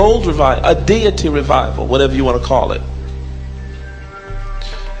revival, a gold revival, a deity revival, whatever you want to call it,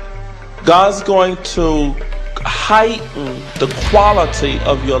 God's going to heighten the quality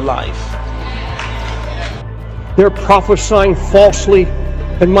of your life. They're prophesying falsely,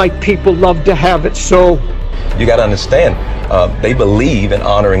 and my people love to have it so. You got to understand, they believe in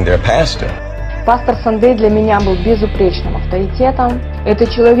honoring their pastor. Пастор Сандей для меня был безупречным авторитетом. Это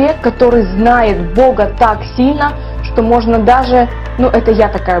человек, который знает Бога так сильно, что можно даже, это я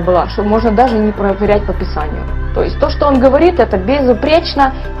такая была, что можно даже не проверять по Писанию. То есть то, что он говорит, это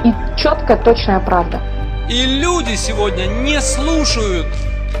безупречно и четкая, точная правда. И люди сегодня не слушают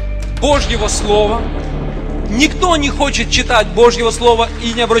Божьего Слова. Никто не хочет читать Божьего Слова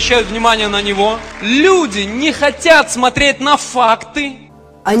и не обращают внимания на него. Люди не хотят смотреть на факты.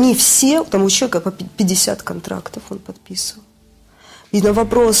 Они все, там у человека по 50 контрактов он подписывал. И на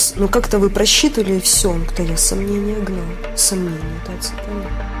вопрос, как-то вы просчитывали, и все, он я сомнения гнал. Сомнения, это сатана.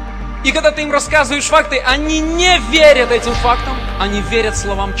 И когда ты им рассказываешь факты, они не верят этим фактам, они верят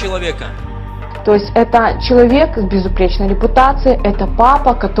словам человека. То есть это человек с безупречной репутацией, это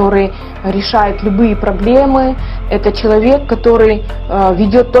папа, который решает любые проблемы, это человек, который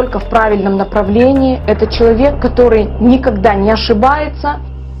ведет только в правильном направлении, это человек, который никогда не ошибается.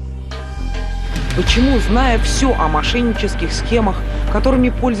 Почему, зная все о мошеннических схемах, которыми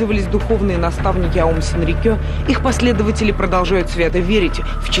пользовались духовные наставники Аум Синрикё, их последователи продолжают свято верить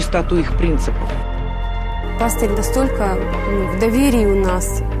в чистоту их принципов? Пастырь настолько в доверии у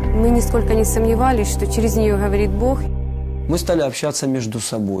нас, мы нисколько не сомневались, что через нее говорит Бог. Мы стали общаться между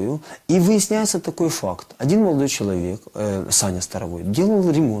собой, и выясняется такой факт. Один молодой человек, Саня Старовой, делал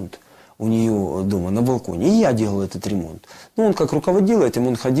ремонт у нее дома на балконе, и я делал этот ремонт. Он как руководил этим,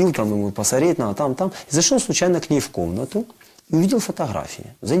 он ходил там, ему посмотреть на там, и зашел случайно к ней в комнату, и увидел фотографии,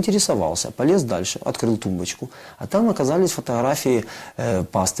 заинтересовался, полез дальше, открыл тумбочку, а там оказались фотографии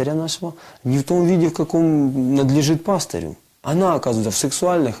пастыря нашего, не в том виде, в каком надлежит пастырю. Она оказывается в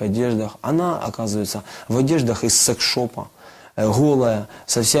сексуальных одеждах, она оказывается в одеждах из секс-шопа, голая,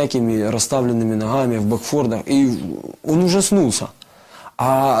 со всякими расставленными ногами, в бэкфордах, и он ужаснулся.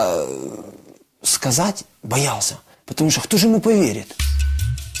 А сказать боялся, тому що хто ж йому повірить?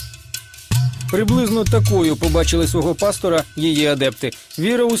 Приблизно такою побачили свого пастора її адепти.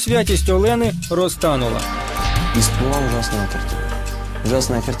 Віра у святість Олени розтанула. І спала ужасна картина.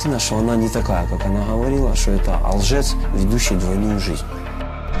 Ужасная картина, что она не такая, как она говорила, что это лжец, ведущий двойную жизнь.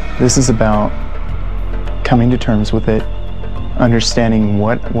 This is about coming to terms with it, understanding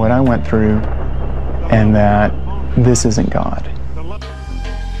what I went through, and that this isn't God.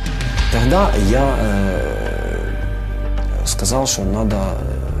 Тогда я сказал, что надо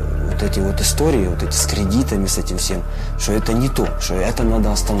вот эти вот истории, вот эти с кредитами, с этим всем, что это не то, что это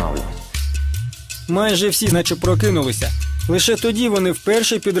надо останавливать. Майже всі, наче прокинулися. Лише тоді вони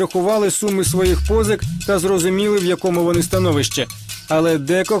вперше підрахували суми своїх позик та зрозуміли, в якому вони становищі. Але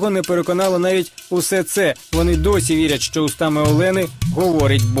декого не переконало навіть усе це. Вони досі вірять, що устами Олени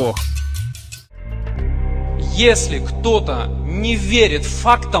говорить Бог. Если кто-то не верит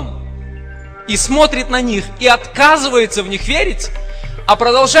фактам и смотрит на них и отказывается в них верить, а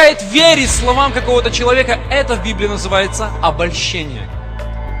продолжает верить словам какого-то человека, это в Библии называется обольщение.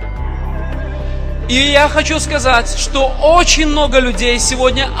 И я хочу сказать, что очень много людей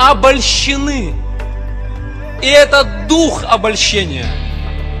сегодня обольщены. И это дух обольщения,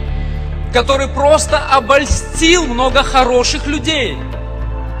 который просто обольстил много хороших людей.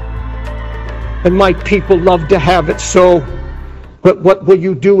 And my people love to have it so, but what will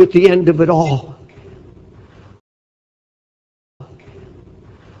you do at the end of it all?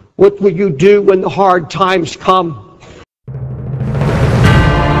 What will you do when the hard times come?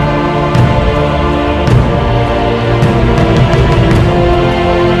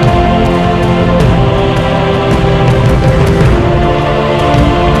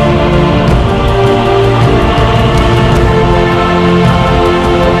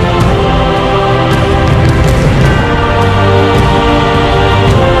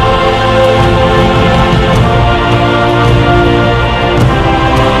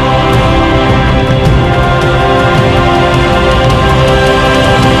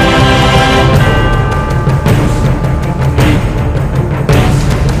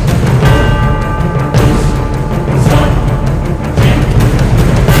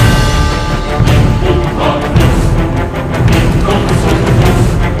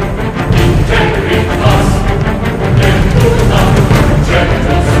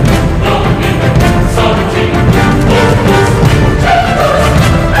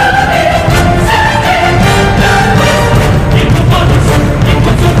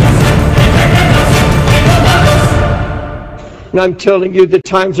 And I'm telling you, the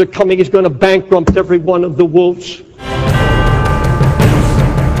times are coming, he's going to bankrupt every one of the wolves.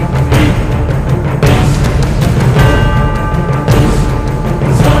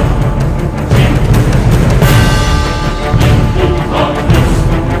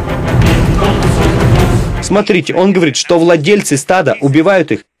 Смотрите, он говорит, что владельцы стада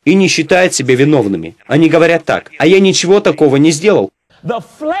убивают их и не считают себя виновными. Они говорят так: а я ничего такого не сделал.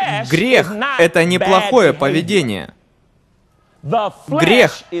 Грех – это неплохое поведение.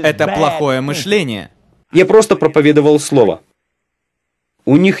 Грех – это плохое мышление. Я просто проповедовал слово.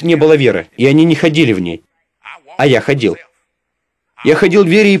 У них не было веры, и они не ходили в ней. А я ходил. Я ходил в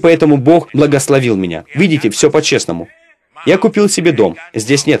вере, и поэтому Бог благословил меня. Видите, все по-честному. Я купил себе дом.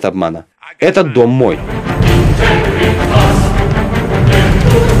 Здесь нет обмана. Этот дом мой.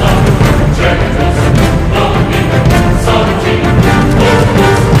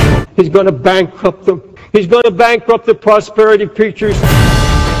 He's going to bankrupt them. He's going to bankrupt the prosperity preachers.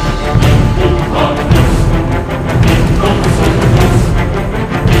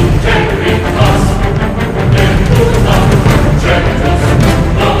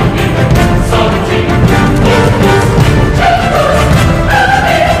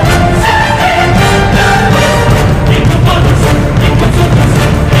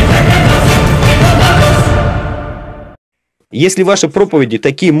 Если ваши проповеди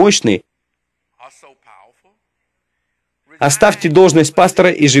такие мощные, оставьте должность пастора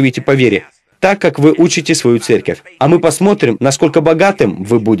и живите по вере, так как вы учите свою церковь. А мы посмотрим, насколько богатым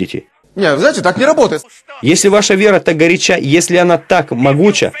вы будете. Нет, знаете, так не работает. Если ваша вера так горяча, если она так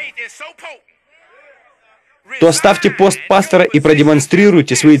могуча, то оставьте пост пастора и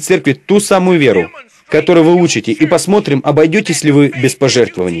продемонстрируйте своей церкви ту самую веру, которую вы учите, и посмотрим, обойдетесь ли вы без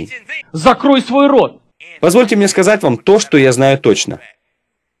пожертвований. Закрой свой рот! Позвольте мне сказать вам то, что я знаю точно.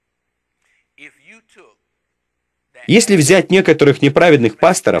 Если взять некоторых неправедных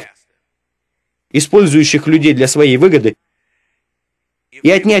пасторов, использующих людей для своей выгоды,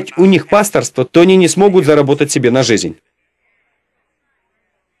 и отнять у них пасторство, то они не смогут заработать себе на жизнь.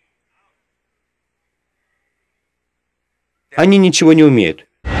 Они ничего не умеют.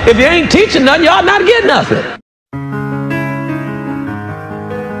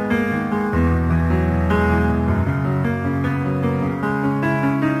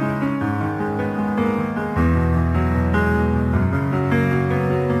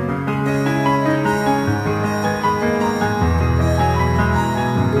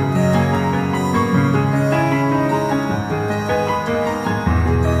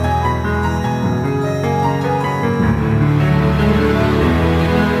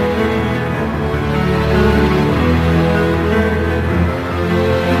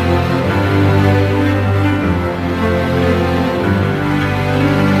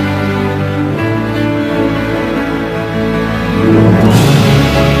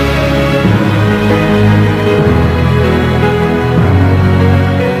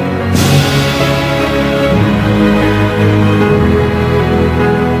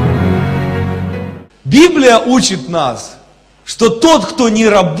 Библия учит нас, что тот, кто не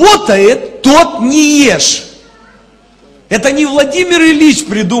работает, тот не ешь. Это не Владимир Ильич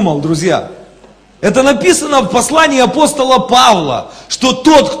придумал, друзья. Это написано в послании апостола Павла, что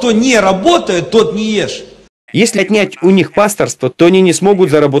тот, кто не работает, тот не ешь. Если отнять у них пасторство, то они не смогут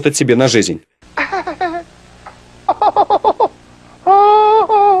заработать себе на жизнь.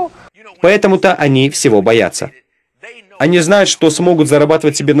 Поэтому-то они всего боятся. Они знают, что смогут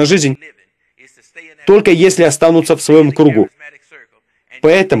зарабатывать себе на жизнь, только если останутся в своем кругу.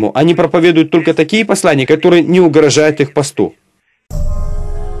 Поэтому они проповедуют только такие послания, которые не угрожают их посту.